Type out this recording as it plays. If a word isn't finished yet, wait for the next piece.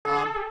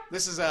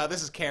This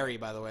is Carrie,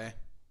 by the way.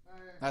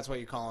 That's what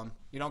you call him.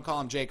 You don't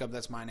call him Jacob.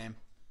 That's my name.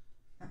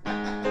 All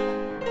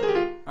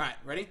right,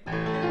 ready?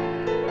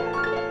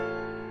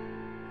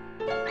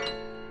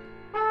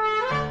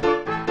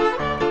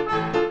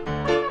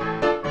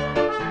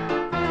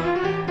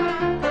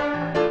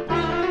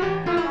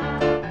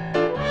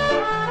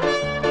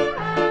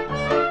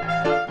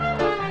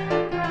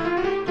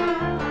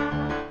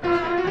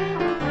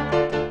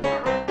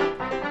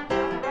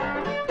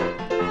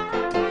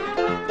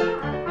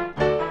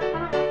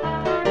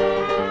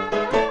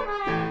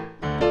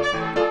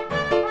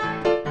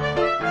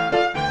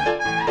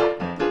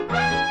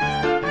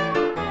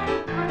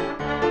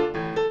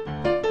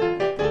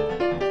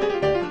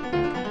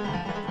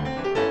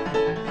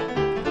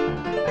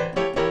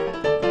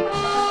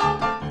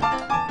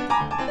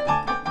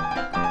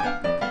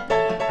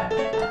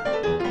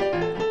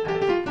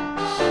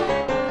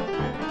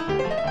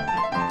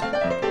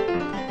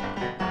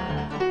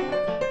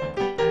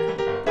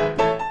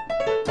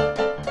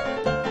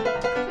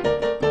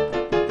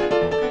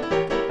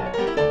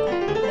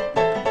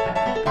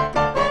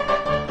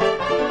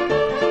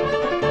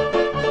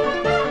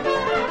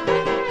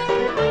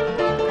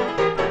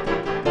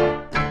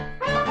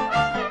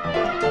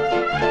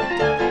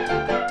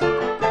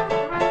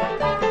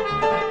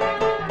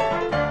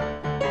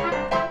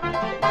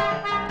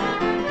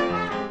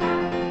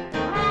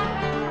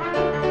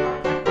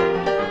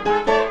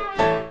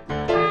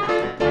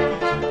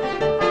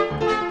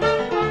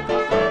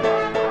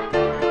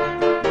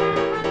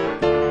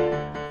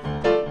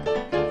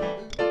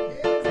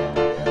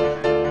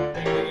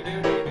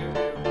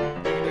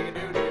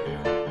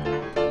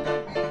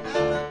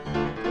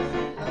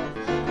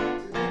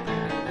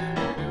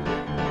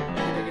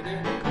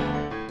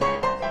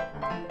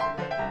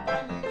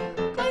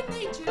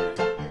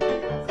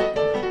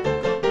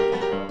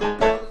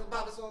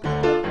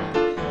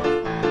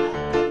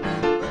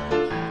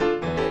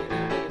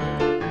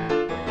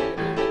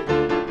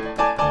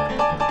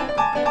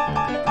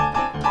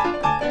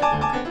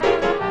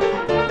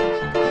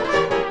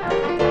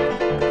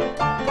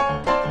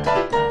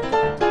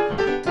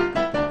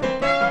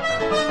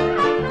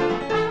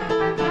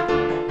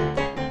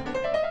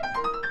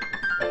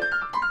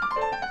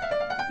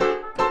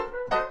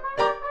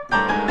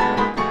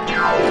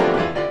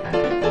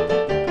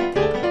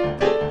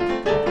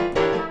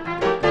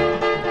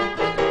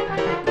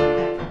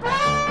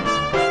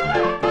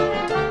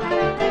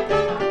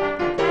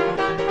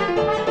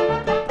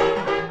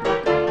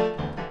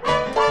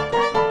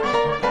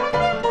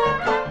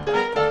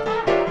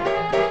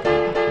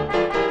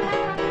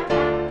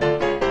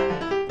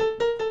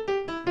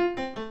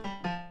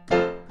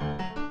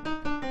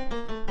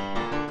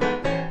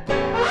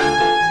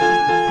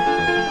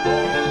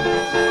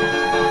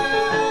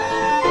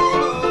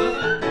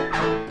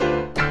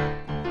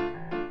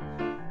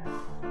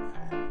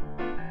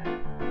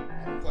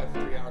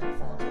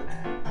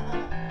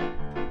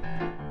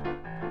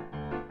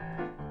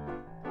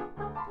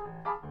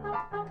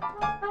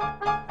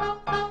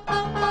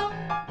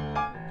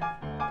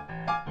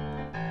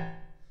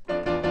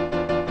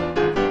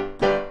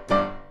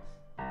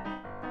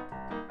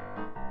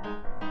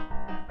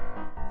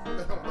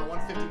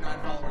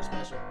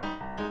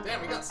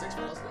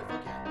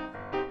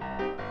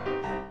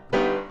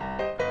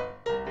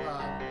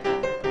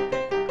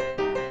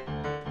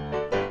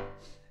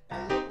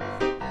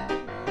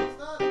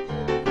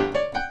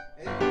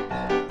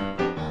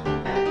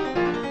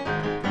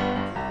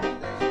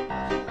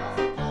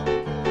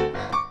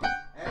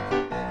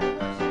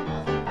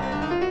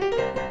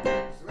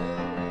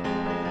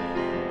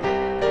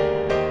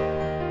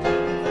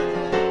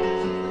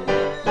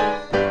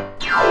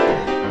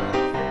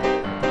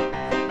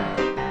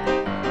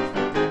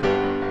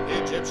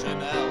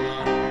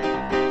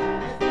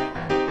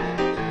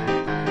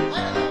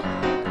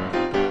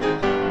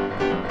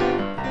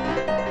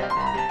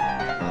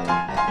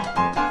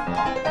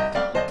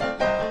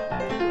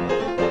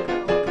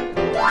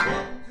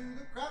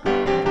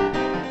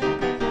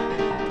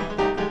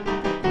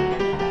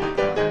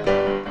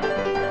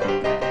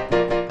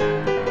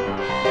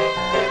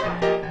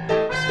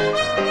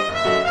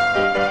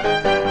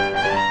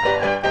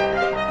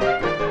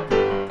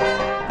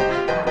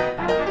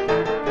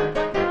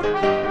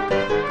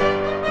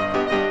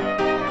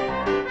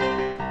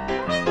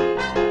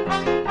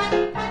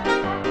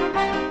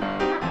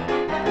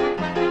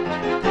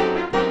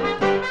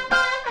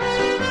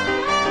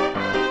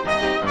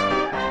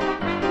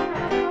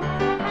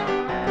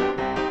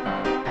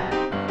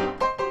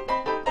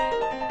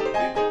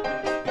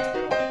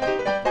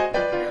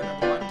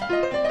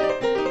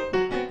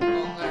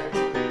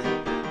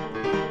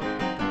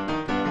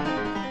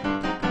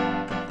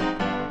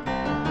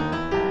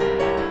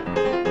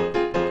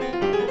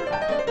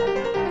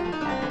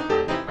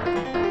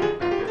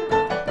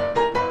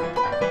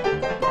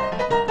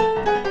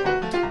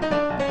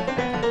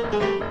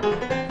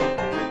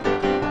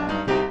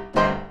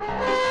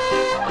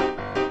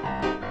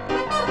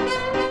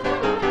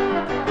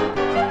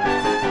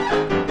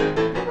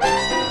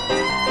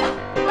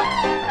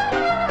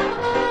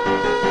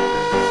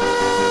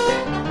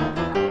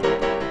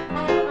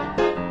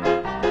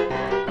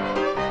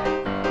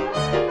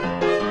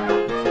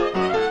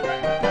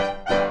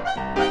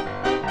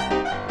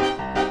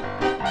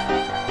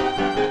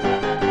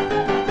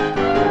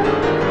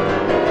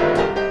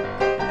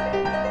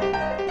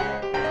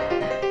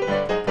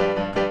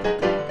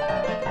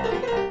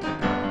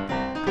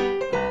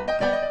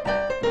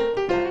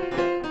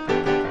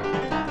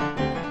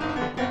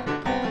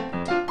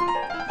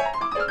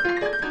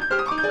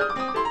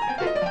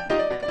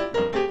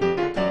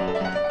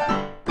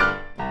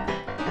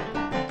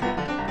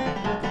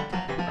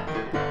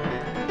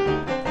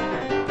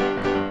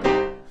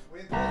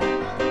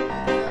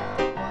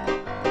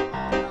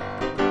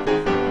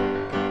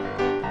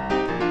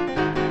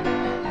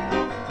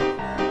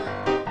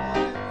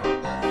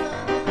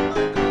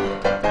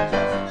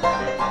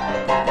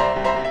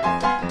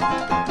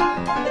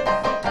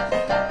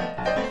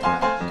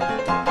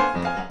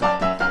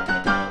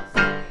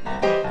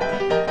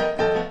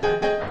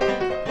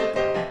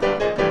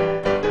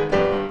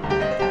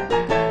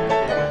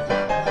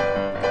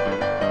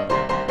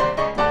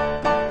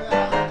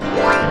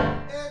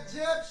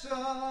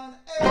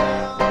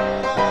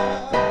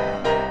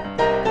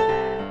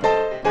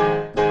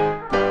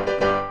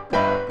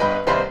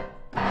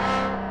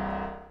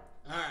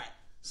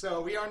 So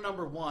we are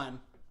number 1.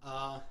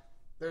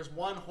 There's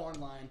one horn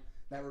line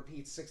that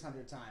repeats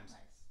 600 times. Nice.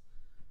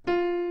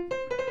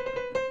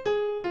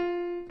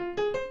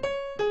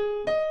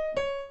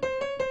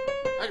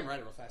 I can write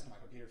it real fast on my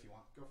computer if you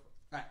want. Go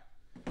for it.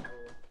 All right.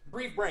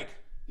 Brief break.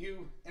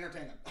 You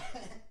entertain them.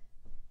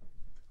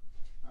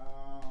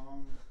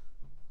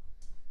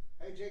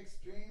 Hey, Jake's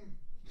stream.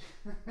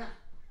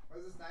 What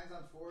is this,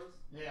 9s-on-4s?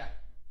 Yeah.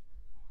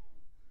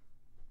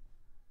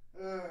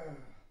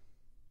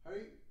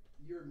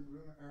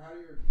 How do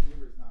your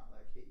neighbors not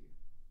like hate you?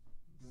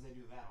 Because they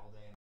do that all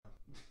day.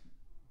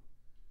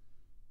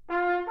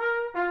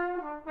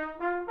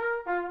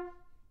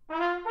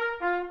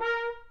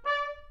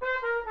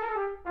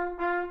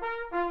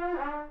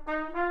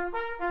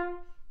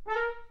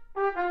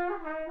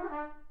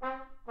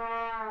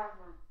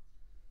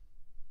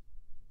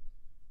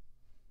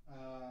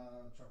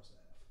 Trouble set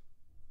F.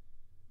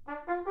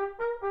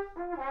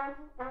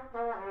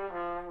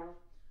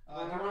 Do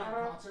you want it in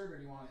concert or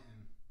do you want it in?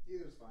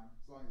 Either's fine,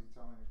 as long as you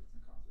tell me if it's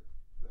in concert.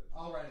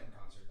 I'll write it in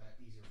concert.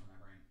 That's easier for my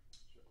brain.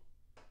 Sure.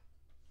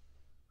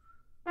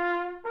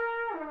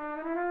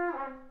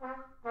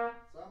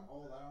 So I'm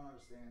old. I don't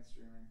understand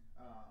streaming.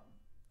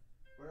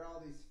 What are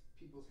all these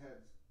people's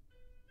heads?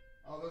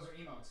 Oh, those are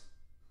emotes.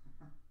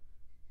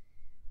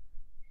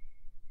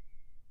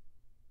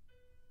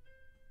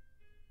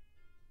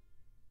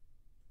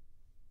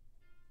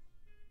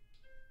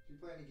 Did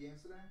you play any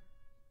games today?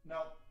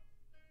 No.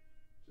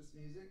 Just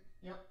music?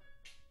 Yep.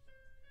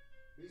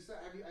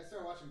 I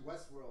started watching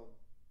Westworld.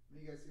 Have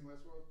you guys seen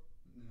Westworld?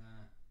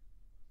 Nah.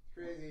 It's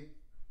crazy.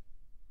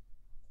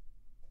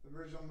 The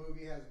original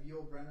movie has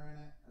Yul Brynner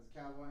in it as a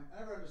cowboy. I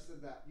never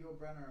understood that. Yul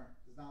Brynner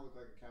does not look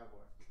like a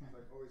cowboy. He's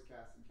like always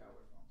cast in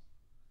cowboy films.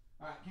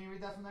 Alright, can you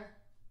read that from there?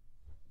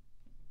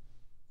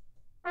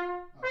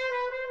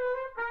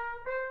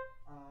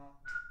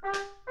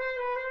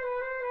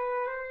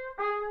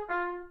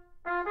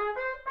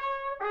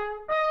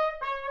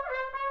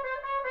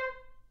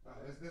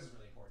 This is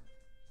really important.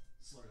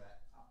 Slur that.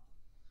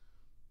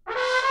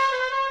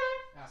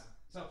 Awesome.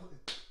 So, what's that?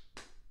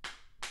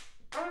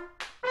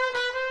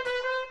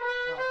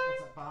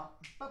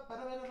 Bop.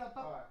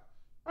 Alright.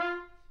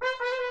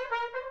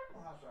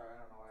 I'm not sorry. I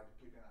don't know why I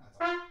keep doing that.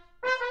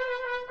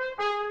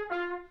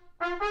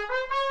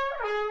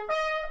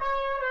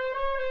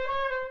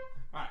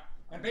 Alright.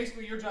 And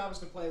basically your job is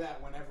to play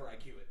that whenever I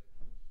cue it.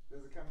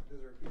 Does it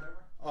repeat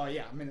ever? Oh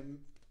yeah, I mean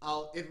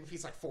it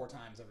repeats like 4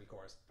 times every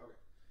chorus. Okay.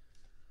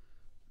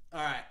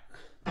 Alright.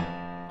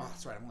 Oh,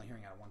 that's right, I'm only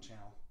hearing out of one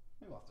channel.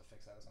 Maybe we'll have to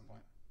fix that at some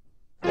point.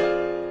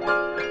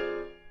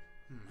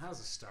 How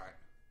does it start?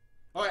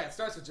 Oh yeah, it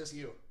starts with just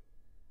you.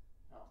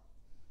 Oh.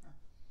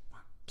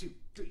 1, 2,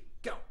 3,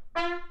 go.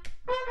 Hey!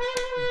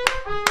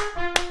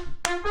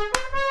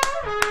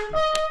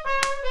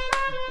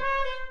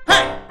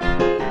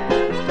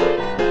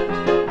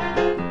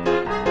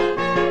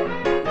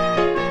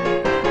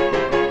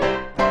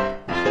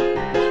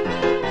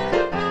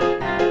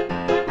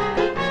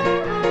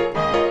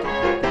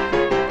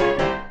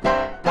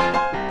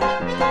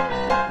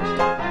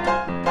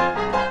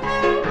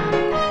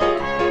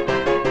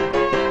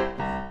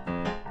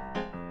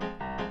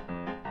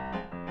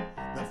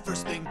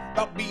 First thing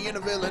about being a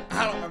villain.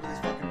 I don't remember these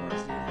fucking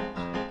words, dude.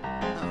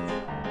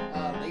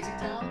 Lazy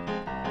Town?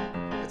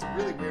 It's a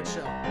really weird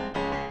show.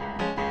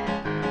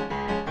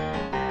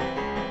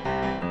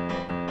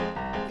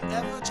 You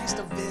ever chased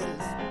a villain?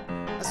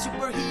 A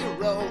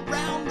superhero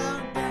round the...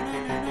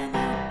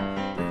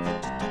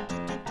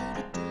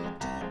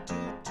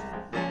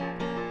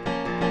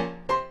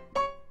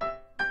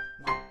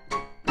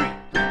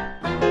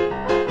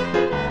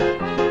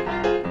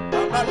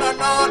 La la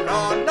la la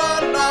la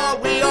la,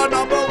 we are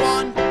number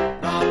 1.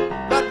 La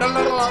la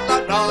la la la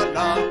la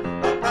la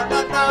la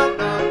la la la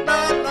la la la,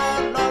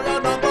 we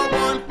are number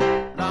 1.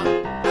 La la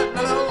la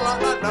la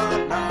la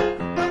la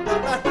la la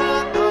la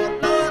la la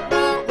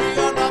la, we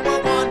are number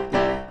 1.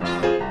 La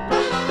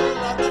la la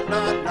la la la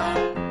la la.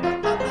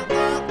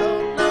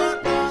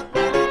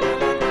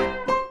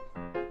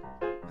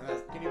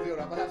 Can you do it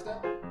up a half step?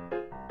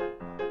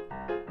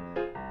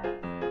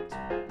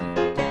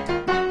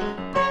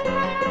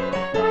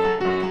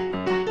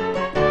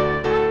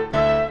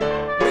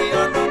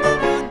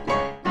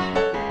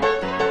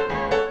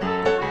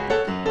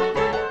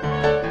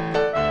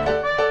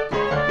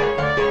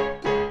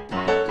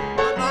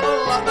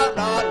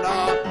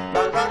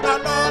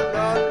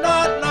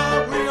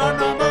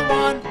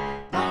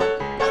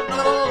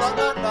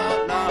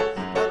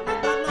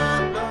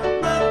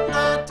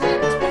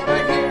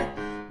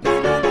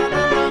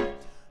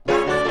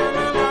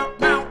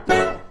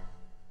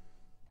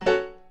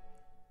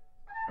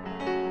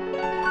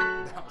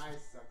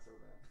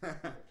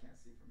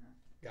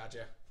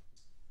 Gotcha.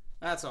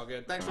 That's all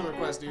good. Thanks for the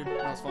request, dude.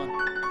 That was fun.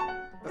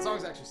 That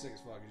song's actually sick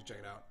as fuck. You should check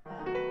it out.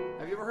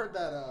 Have you ever heard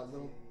that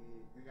little...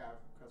 We got a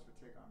request for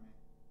Take on Me.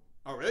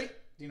 Oh, really?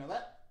 Do you know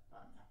that?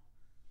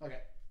 No.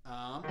 Okay.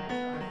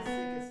 The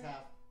sickest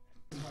half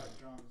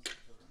drums.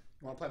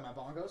 You want to play my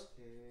bongos?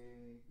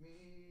 Take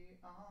me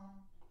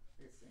on. I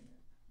can sing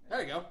it.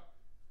 There you go.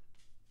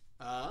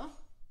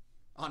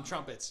 On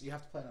trumpets. You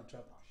have to play it on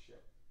trumpet. Oh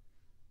shit!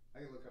 I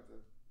can look up the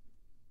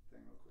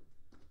thing real quick.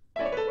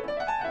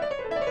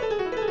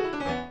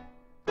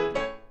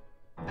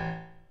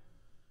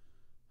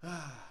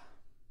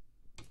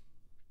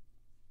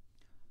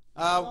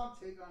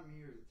 Take on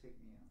me or is it take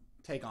me on?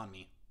 Take on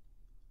me.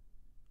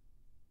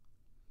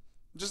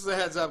 Just a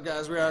heads up,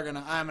 guys.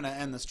 I'm gonna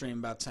end the stream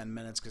about 10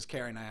 minutes because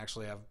Carrie and I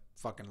actually have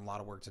fucking a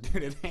lot of work to do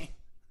today.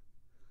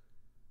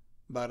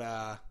 But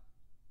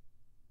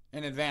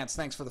in advance,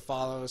 thanks for the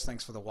follows.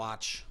 Thanks for the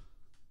watch.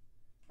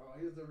 Oh,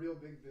 here's the real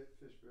big fish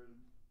version.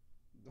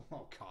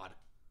 Oh God.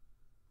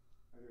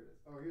 Oh, here it is.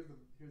 Oh, here's the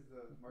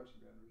marching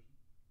band version.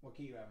 What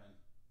key you have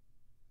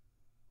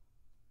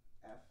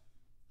in? F.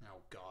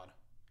 Oh God.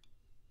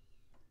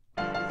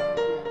 Yeah, this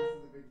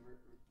is the big fish.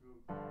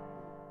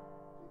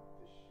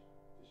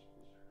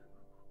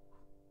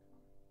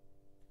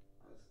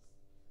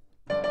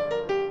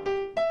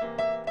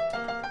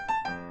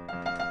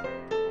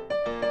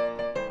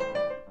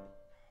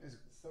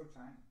 It's so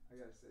tiny. I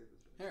gotta save this.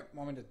 Here,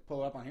 want me to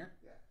pull it up on here?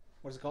 Yeah.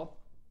 What is it called?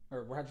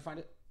 Or how'd you find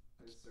it?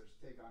 I just searched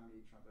 "Take on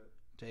Me" trumpet.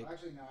 Take. Oh,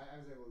 actually, no. I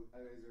was able to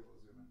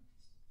zoom in.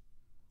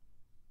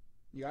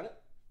 You got it?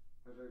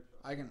 Very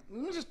I can.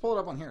 Let me just pull it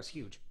up on here. It's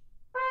huge.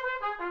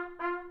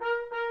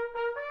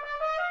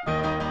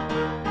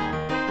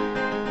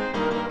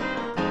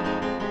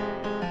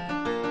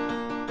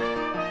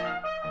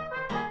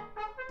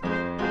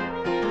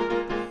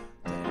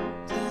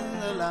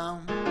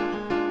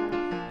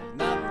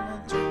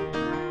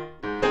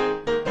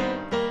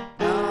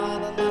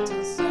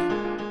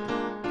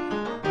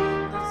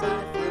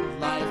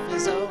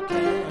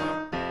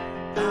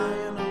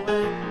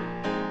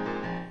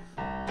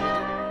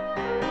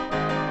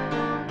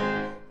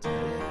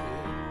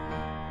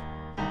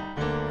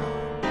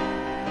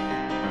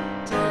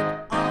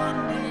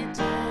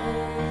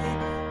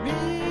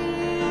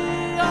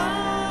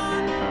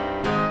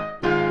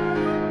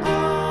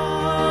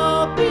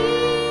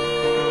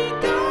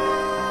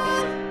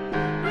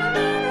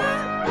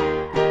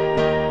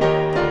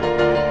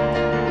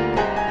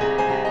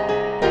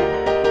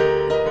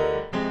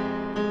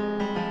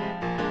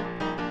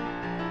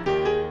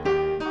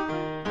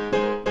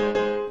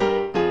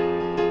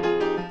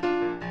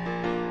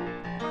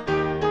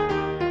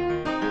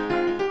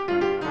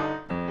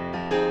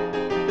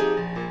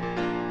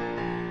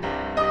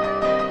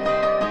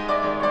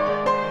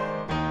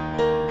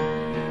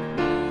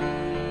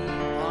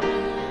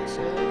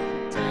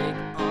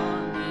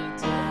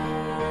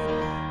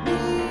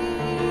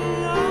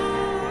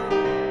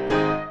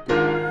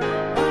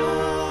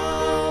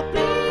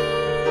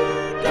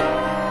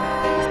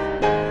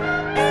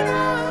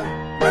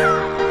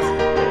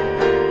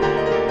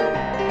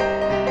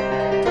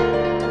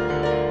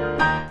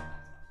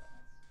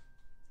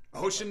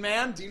 Ocean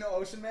Man? Do you know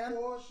Ocean Man?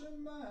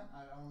 Ocean Man.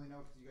 I only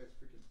know because you guys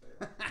freaking play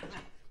it.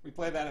 We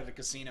play that at a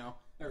casino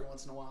every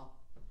once in a while.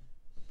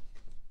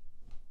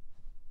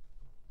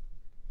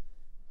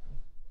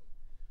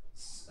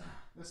 This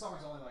song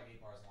is only like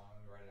 8 bars long.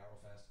 Let me write it out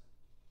real fast.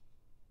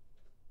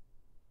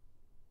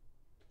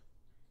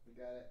 We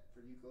got it for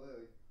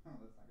ukulele. Oh,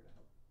 that's not gonna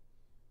help.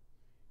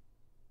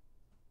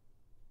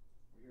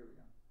 Well, here we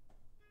go.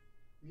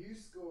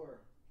 Muse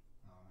score.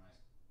 Oh, nice.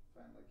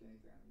 Find like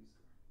anything on Muse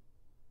score.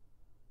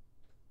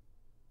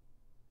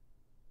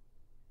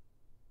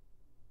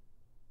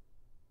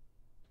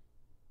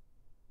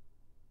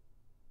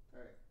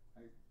 Alright.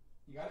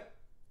 You got it?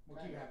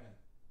 What key you have in?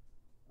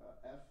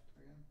 F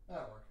again.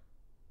 That'll work.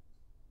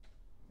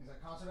 Is that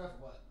concert F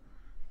or what?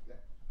 Yeah.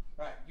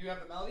 Right. You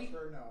have the melody?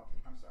 Or no.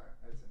 I'm sorry.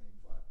 That's an E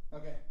flat.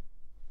 Okay.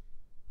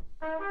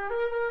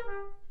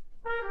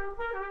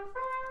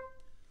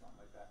 Something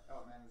like that.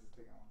 Oh man, this is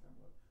taking a long time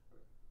to load.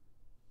 Okay.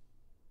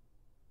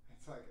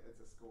 It's like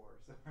it's a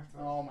score. So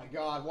Oh my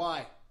God!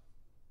 Why?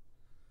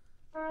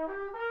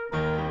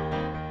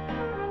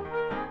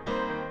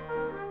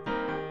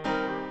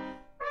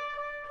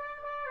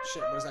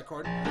 Shit! What is that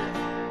chord?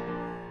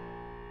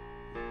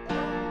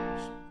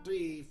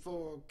 3,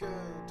 4, go,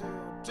 2,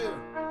 2.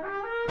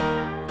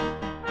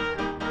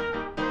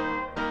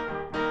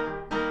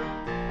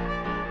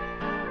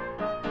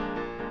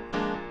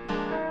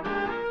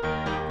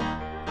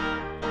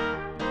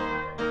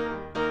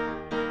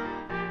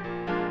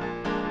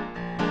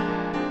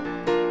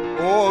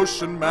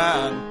 Ocean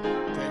Man,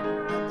 take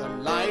the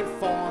life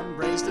form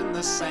raised in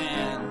the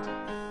sand,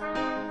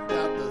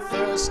 got the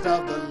thirst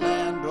of the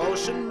land.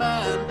 Ocean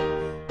Man,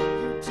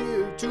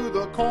 you to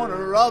the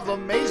corner of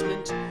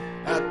amazement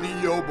at the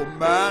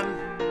Oberman.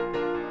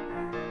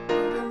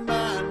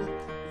 Man,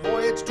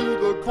 voyage to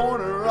the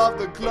corner of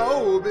the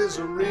globe is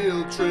a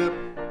real trip.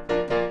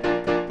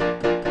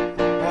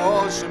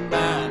 Ocean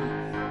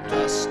Man,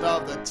 dust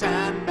of the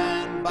tan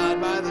man, bide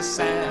by the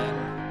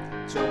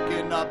sand,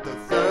 choking up the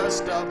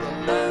thirst of the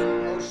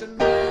land. Ocean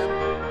Man.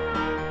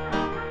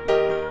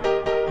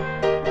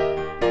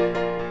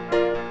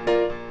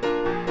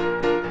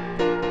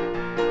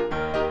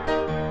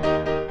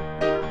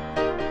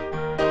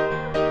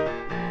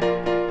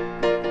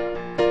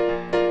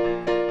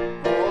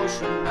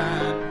 Ocean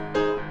Man.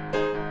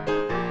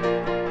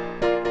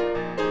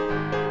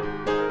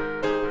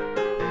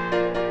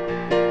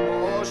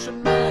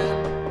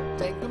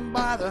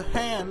 the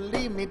hand,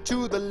 lead me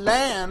to the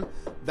land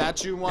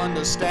that you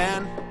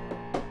understand.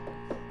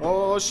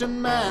 Ocean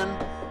man,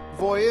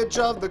 voyage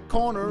of the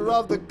corner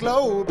of the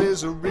globe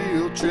is a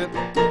real trip.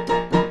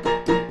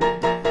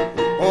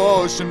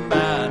 Ocean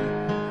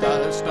man,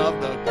 dust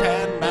of the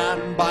can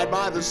man, bide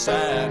by the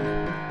sand,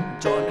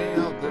 journey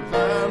of the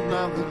land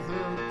of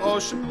the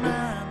ocean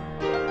man.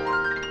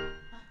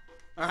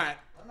 All right.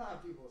 I don't know how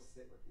people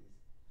sit with these.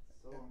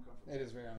 It's so uncomfortable. It is very uncomfortable.